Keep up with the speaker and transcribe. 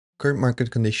Current market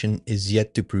condition is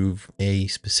yet to prove a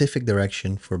specific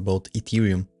direction for both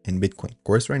Ethereum and Bitcoin. Of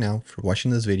course, right now, for watching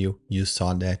this video, you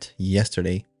saw that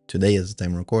yesterday, today is the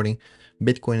time recording,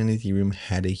 Bitcoin and Ethereum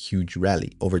had a huge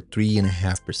rally, over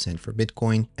 3.5% for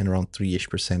Bitcoin and around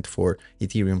 3-ish% for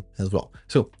Ethereum as well.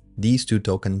 So these two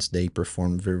tokens, they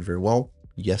performed very, very well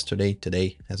yesterday,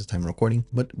 today, as the time recording.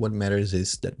 But what matters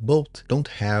is that both don't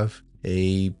have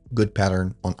a good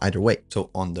pattern on either way.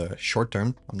 So on the short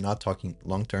term, I'm not talking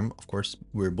long term. Of course,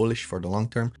 we're bullish for the long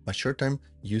term, but short term,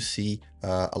 you see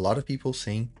a lot of people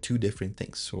saying two different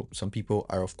things. So some people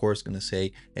are, of course, going to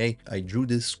say, hey, I drew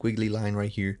this squiggly line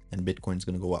right here and Bitcoin's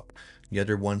going to go up. The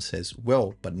other one says,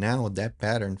 well, but now that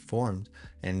pattern formed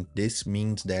and this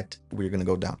means that we're going to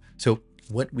go down. So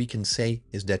what we can say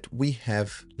is that we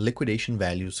have liquidation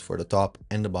values for the top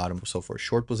and the bottom. So for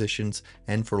short positions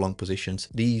and for long positions,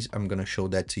 these I'm going to show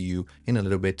that to you in a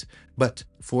little bit. But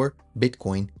for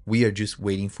Bitcoin, we are just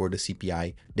waiting for the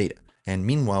CPI data. And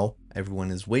meanwhile,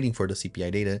 everyone is waiting for the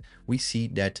CPI data. We see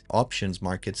that options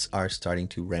markets are starting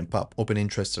to ramp up. Open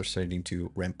interests are starting to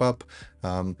ramp up.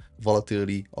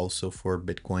 Volatility also for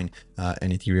Bitcoin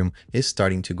and Ethereum is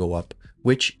starting to go up,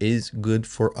 which is good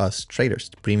for us traders.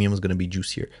 The premium is going to be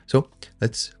juicier. So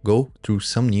let's go through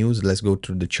some news. Let's go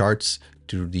through the charts,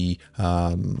 through the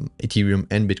Ethereum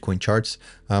and Bitcoin charts.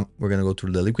 We're going to go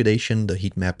through the liquidation, the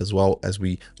heat map as well, as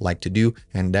we like to do.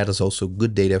 And that is also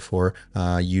good data for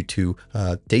you to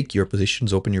take your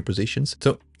positions, open your positions.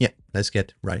 So yeah, let's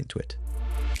get right into it.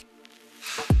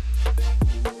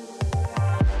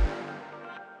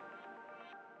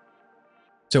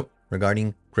 So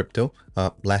regarding crypto,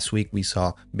 last week we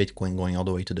saw Bitcoin going all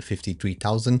the way to the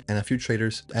 53,000, and a few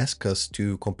traders asked us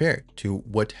to compare to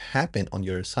what happened on the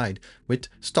other side with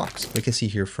stocks. We can see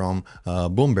here from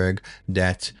Bloomberg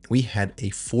that we had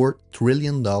a $4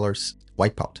 trillion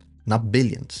wipeout, not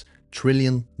billions, $1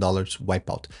 trillion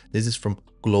wipeout. This is from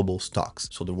global stocks.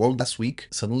 So the world last week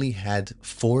suddenly had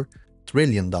 $4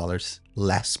 trillion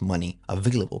less money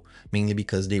available, mainly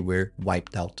because they were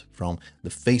wiped out from the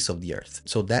face of the earth.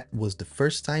 So that was the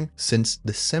first time since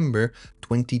December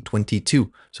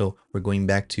 2022. So we're going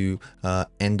back to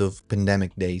end of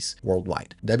pandemic days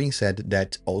worldwide. That being said,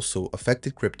 that also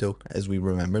affected crypto, as we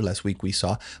remember last week we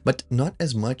saw, but not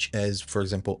as much as, for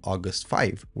example, August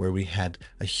 5, where we had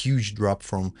a huge drop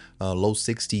from low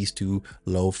 60s to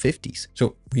low 50s.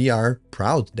 So we are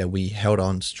proud that we held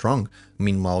on strong.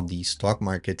 Meanwhile, the stock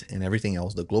market and everything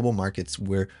else, the global markets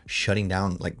were shutting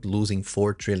down, like losing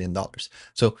 $4 trillion.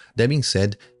 So that being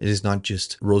said, it is not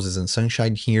just roses and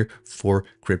sunshine here for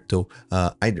crypto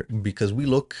either, because we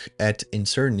look at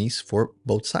uncertainties for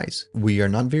both sides. We are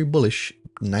not very bullish,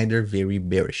 neither very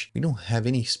bearish. We don't have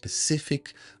any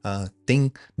specific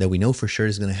thing that we know for sure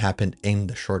is going to happen in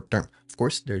the short term. Of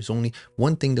course, there's only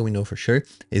one thing that we know for sure,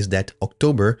 is that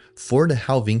October for the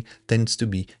halving tends to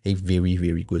be a very,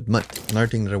 very good month. Another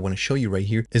thing that I want to show you right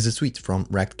here is a tweet from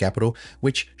Rekt Capital,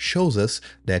 which shows us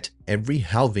that every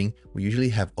halving, we usually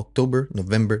have October,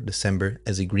 November, December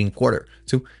as a green quarter.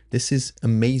 So this is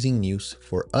amazing news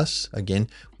for us. Again,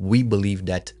 we believe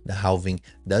that the halving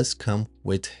does come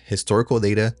with historical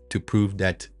data to prove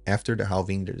that after the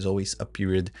halving, there's always a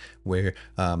period where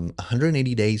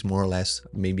 180 days, more or less,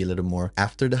 maybe a little more,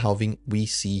 after the halving, we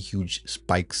see huge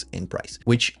spikes in price,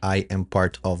 which I am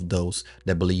part of those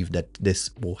that believe that this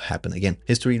will happen again.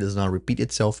 History does not repeat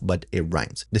itself, but it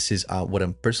rhymes. This is what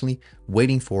I'm personally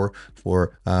waiting for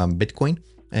Bitcoin,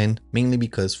 and mainly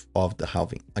because of the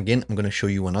halving. Again, I'm going to show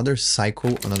you another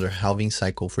cycle, another halving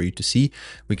cycle for you to see.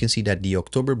 We can see that the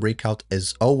October breakout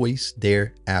is always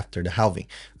there after the halving.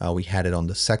 We had it on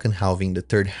the second halving, the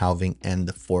third halving, and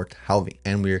the fourth halving.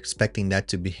 And we're expecting that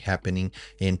to be happening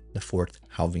in the fourth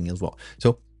halving as well.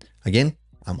 So again,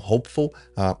 I'm hopeful.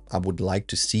 I would like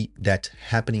to see that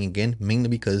happening again, mainly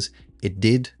because it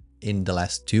did in the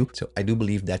last two. So I do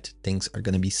believe that things are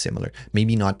going to be similar,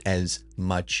 maybe not as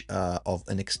much of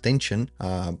an extension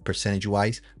percentage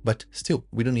wise, but still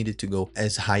we don't need it to go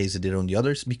as high as it did on the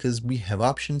others, because we have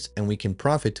options and we can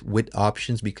profit with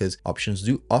options, because options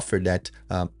do offer that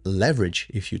leverage,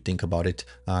 if you think about it,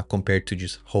 compared to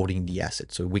just holding the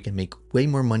asset. So we can make way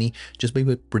more money just by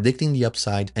predicting the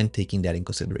upside and taking that in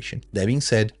consideration. That being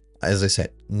said, as I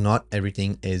said, not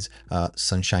everything is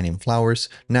sunshine and flowers.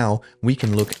 Now we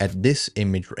can look at this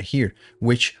image right here,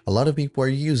 which a lot of people are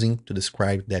using to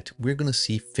describe that we're going to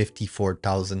see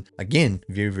 54,000 again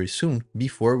very, very soon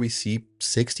before we see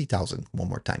 60,000 one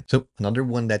more time. So another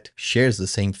one that shares the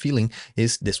same feeling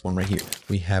is this one right here.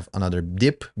 We have another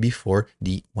dip before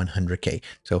the 100K.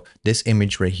 So this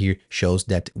image right here shows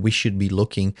that we should be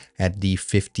looking at the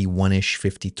 51-ish,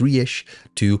 53-ish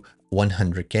to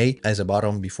 100K as a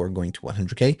bottom before going to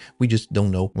 100K. We just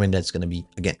don't know when that's going to be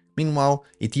again. Meanwhile,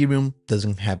 Ethereum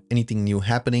doesn't have anything new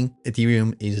happening.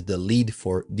 Ethereum is the lead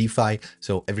for DeFi.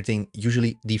 So everything,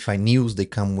 usually DeFi news, they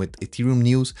come with Ethereum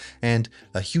news. And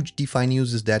a huge DeFi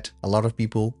news is that a lot of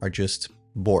people are just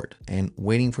bored and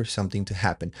waiting for something to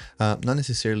happen. Not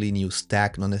necessarily new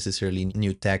stack, not necessarily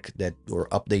new tech that or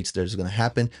updates that's going to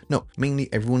happen. No, mainly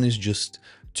everyone is just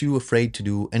too afraid to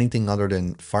do anything other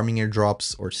than farming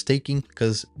airdrops or staking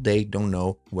because they don't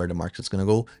know where the market's going to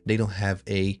go. They don't have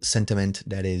a sentiment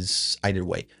that is either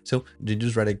way. So they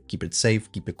just rather keep it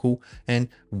safe, keep it cool, and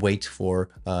wait for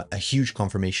a huge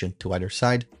confirmation to either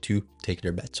side to take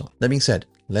their bets on. That being said,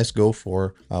 let's go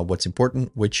for what's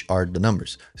important, which are the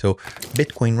numbers. So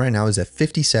Bitcoin right now is at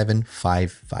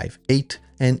 57,558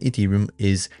 and Ethereum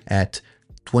is at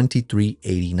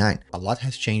 2389. A lot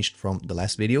has changed from the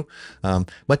last video,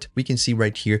 but we can see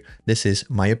right here, this is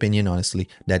my opinion, honestly,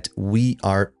 that we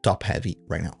are top heavy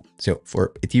right now. So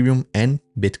for Ethereum and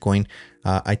Bitcoin,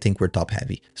 I think we're top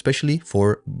heavy, especially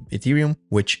for Ethereum,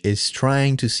 which is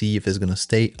trying to see if it's going to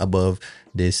stay above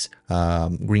this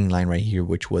green line right here,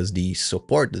 which was the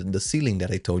support, the ceiling that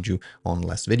I told you on the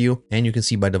last video. And you can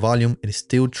see by the volume, it is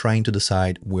still trying to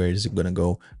decide where is it going to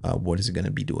go, what is it going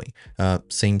to be doing.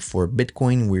 Same for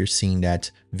Bitcoin, we're seeing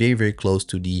that very, very close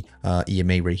to the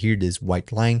EMA right here, this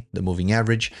white line, the moving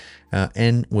average,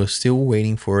 and we're still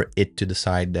waiting for it to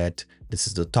decide that this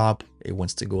is the top. It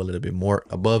wants to go a little bit more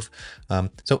above.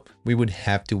 So we would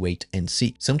have to wait and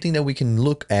see. Something that we can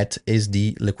look at is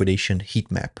the liquidation heat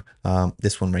map.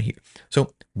 This one right here.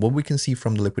 So what we can see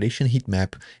from the liquidation heat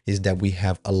map is that we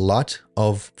have a lot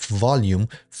of volume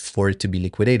for it to be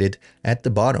liquidated at the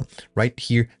bottom, right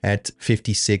here at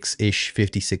 56-ish,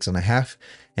 56 and a half.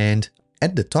 And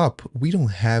at the top, we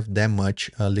don't have that much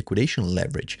liquidation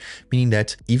leverage, meaning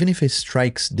that even if it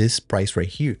strikes this price right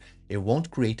here, it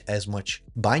won't create as much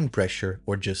buying pressure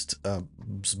or just a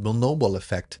snowball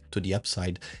effect to the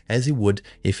upside as it would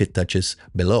if it touches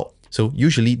below. So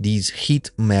usually these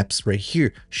heat maps right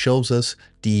here shows us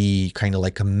the kind of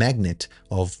like a magnet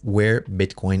of where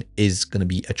Bitcoin is going to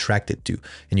be attracted to.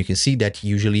 And you can see that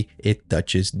usually it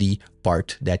touches the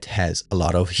part that has a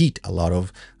lot of heat, a lot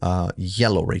of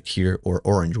yellow right here or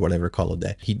orange, whatever color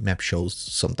that heat map shows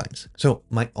sometimes. So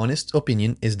my honest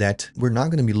opinion is that we're not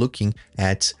going to be looking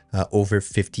at over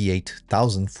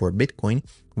 58,000 for Bitcoin.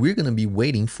 We're going to be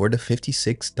waiting for the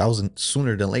 56,000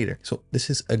 sooner than later. So this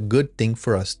is a good thing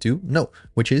for us to know,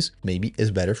 which is maybe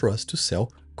it's better for us to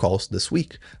sell calls this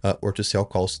week or to sell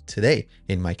calls today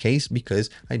in my case, because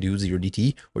I do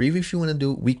 0DT, or even if you want to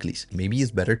do weeklies, maybe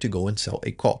it's better to go and sell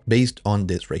a call based on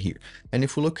this right here. And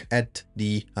if we look at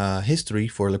the history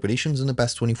for liquidations in the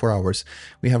past 24 hours,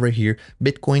 we have right here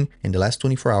Bitcoin in the last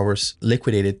 24 hours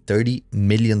liquidated $30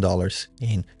 million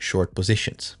in short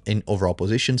positions, in overall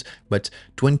positions, but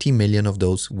 20 million of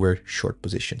those were short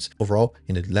positions. Overall,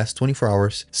 in the last 24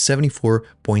 hours,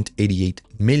 $74.88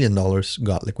 million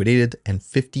got liquidated and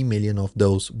 50 million of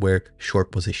those were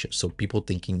short positions. So people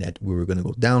thinking that we were going to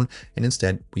go down and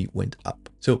instead we went up.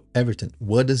 So Everton,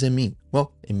 what does it mean?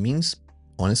 Well, it means,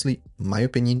 honestly, my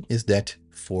opinion is that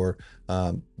for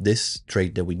this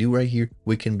trade that we do right here,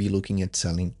 we can be looking at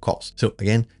selling calls. So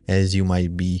again, as you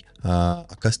might be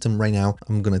accustomed right now,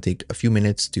 I'm going to take a few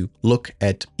minutes to look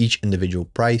at each individual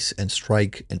price and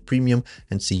strike and premium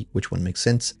and see which one makes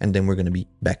sense. And then we're going to be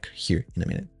back here in a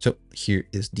minute. So here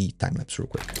is the time lapse real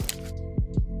quick.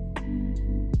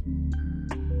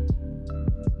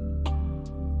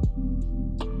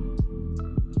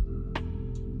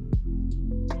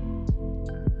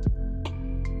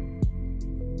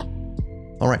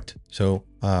 All right, so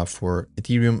for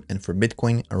Ethereum and for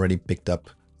Bitcoin, I already picked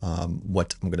up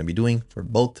what I'm going to be doing for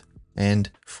both. And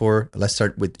let's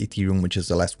start with Ethereum, which is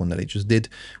the last one that I just did.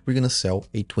 We're going to sell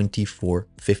a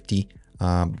 2450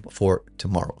 for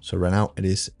tomorrow. So right now it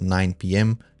is 9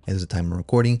 p.m. as the time I'm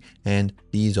recording, and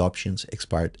these options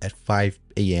expired at 5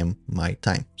 a.m. my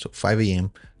time. So 5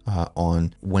 a.m.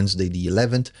 On Wednesday the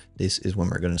 11th, this is when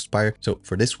we're going to expire. So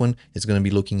for this one, it's going to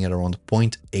be looking at around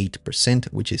 0.8%,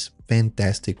 which is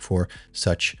fantastic for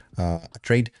such a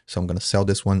trade. So I'm going to sell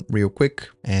this one real quick.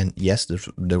 And yes,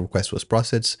 the request was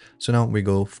processed. So now we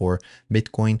go for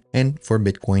Bitcoin, and for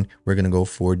Bitcoin, we're going to go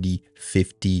for the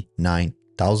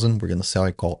 59,000. We're going to sell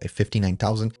a call at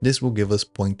 59,000. This will give us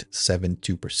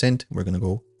 0.72%. We're going to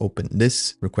go open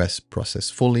this request process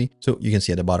fully. So you can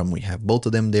see at the bottom, we have both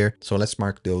of them there. So let's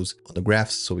mark those on the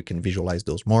graphs so we can visualize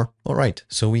those more. All right.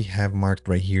 So we have marked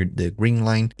right here the green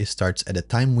line. It starts at the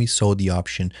time we saw the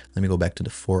option. Let me go back to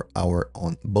the 4-hour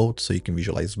on both so you can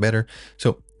visualize better.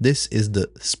 So this is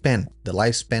the span, the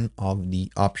lifespan of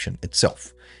the option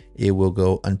itself. it will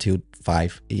go until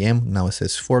 5 a.m. Now it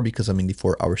says 4 because I'm in the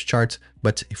 4 hours chart,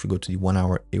 but if we go to the 1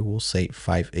 hour, it will say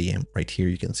 5 a.m. right here.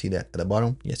 You can see that at the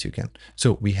bottom. Yes, you can.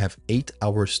 So we have 8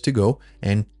 hours to go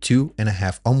and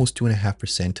 2.5, almost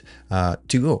 2.5%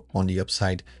 to go on the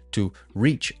upside to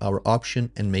reach our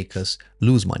option and make us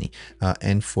lose money.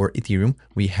 And for Ethereum,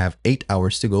 we have 8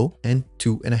 hours to go and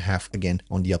 2.5 again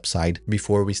on the upside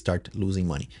before we start losing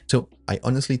money. So I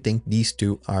honestly think these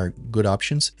two are good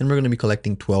options, and we're going to be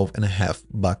collecting 12.5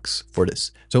 bucks for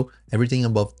this. So everything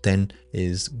above 10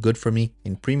 is good for me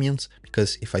in premiums,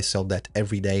 because if I sell that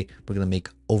every day, we're going to make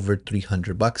over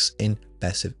 300 bucks in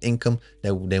passive income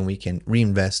that then we can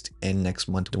reinvest, and next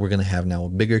month we're going to have now a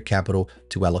bigger capital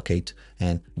to allocate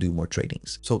and do more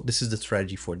tradings. So this is the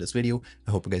strategy for this video.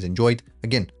 I hope you guys enjoyed.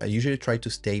 Again, I usually try to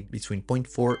stay between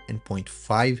 0.4 and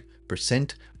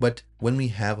 0.5%, but when we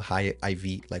have high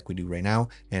IV like we do right now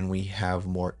and we have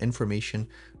more information,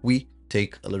 we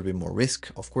take a little bit more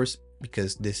risk, of course,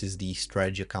 because this is the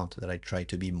strategy account that I try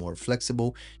to be more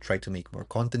flexible, try to make more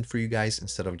content for you guys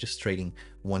instead of just trading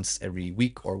once every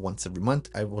week or once every month.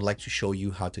 I would like to show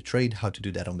you how to trade, how to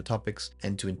do that on the topics,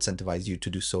 and to incentivize you to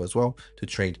do so as well, to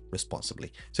trade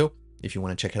responsibly. So if you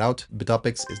want to check it out,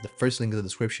 Bitopics is the first link in the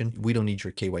description. We don't need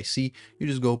your KYC. You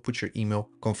just go put your email,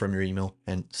 confirm your email,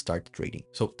 and start trading.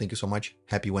 So thank you so much.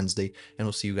 Happy Wednesday, and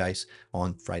we'll see you guys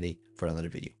on Friday for another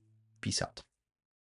video. Peace out.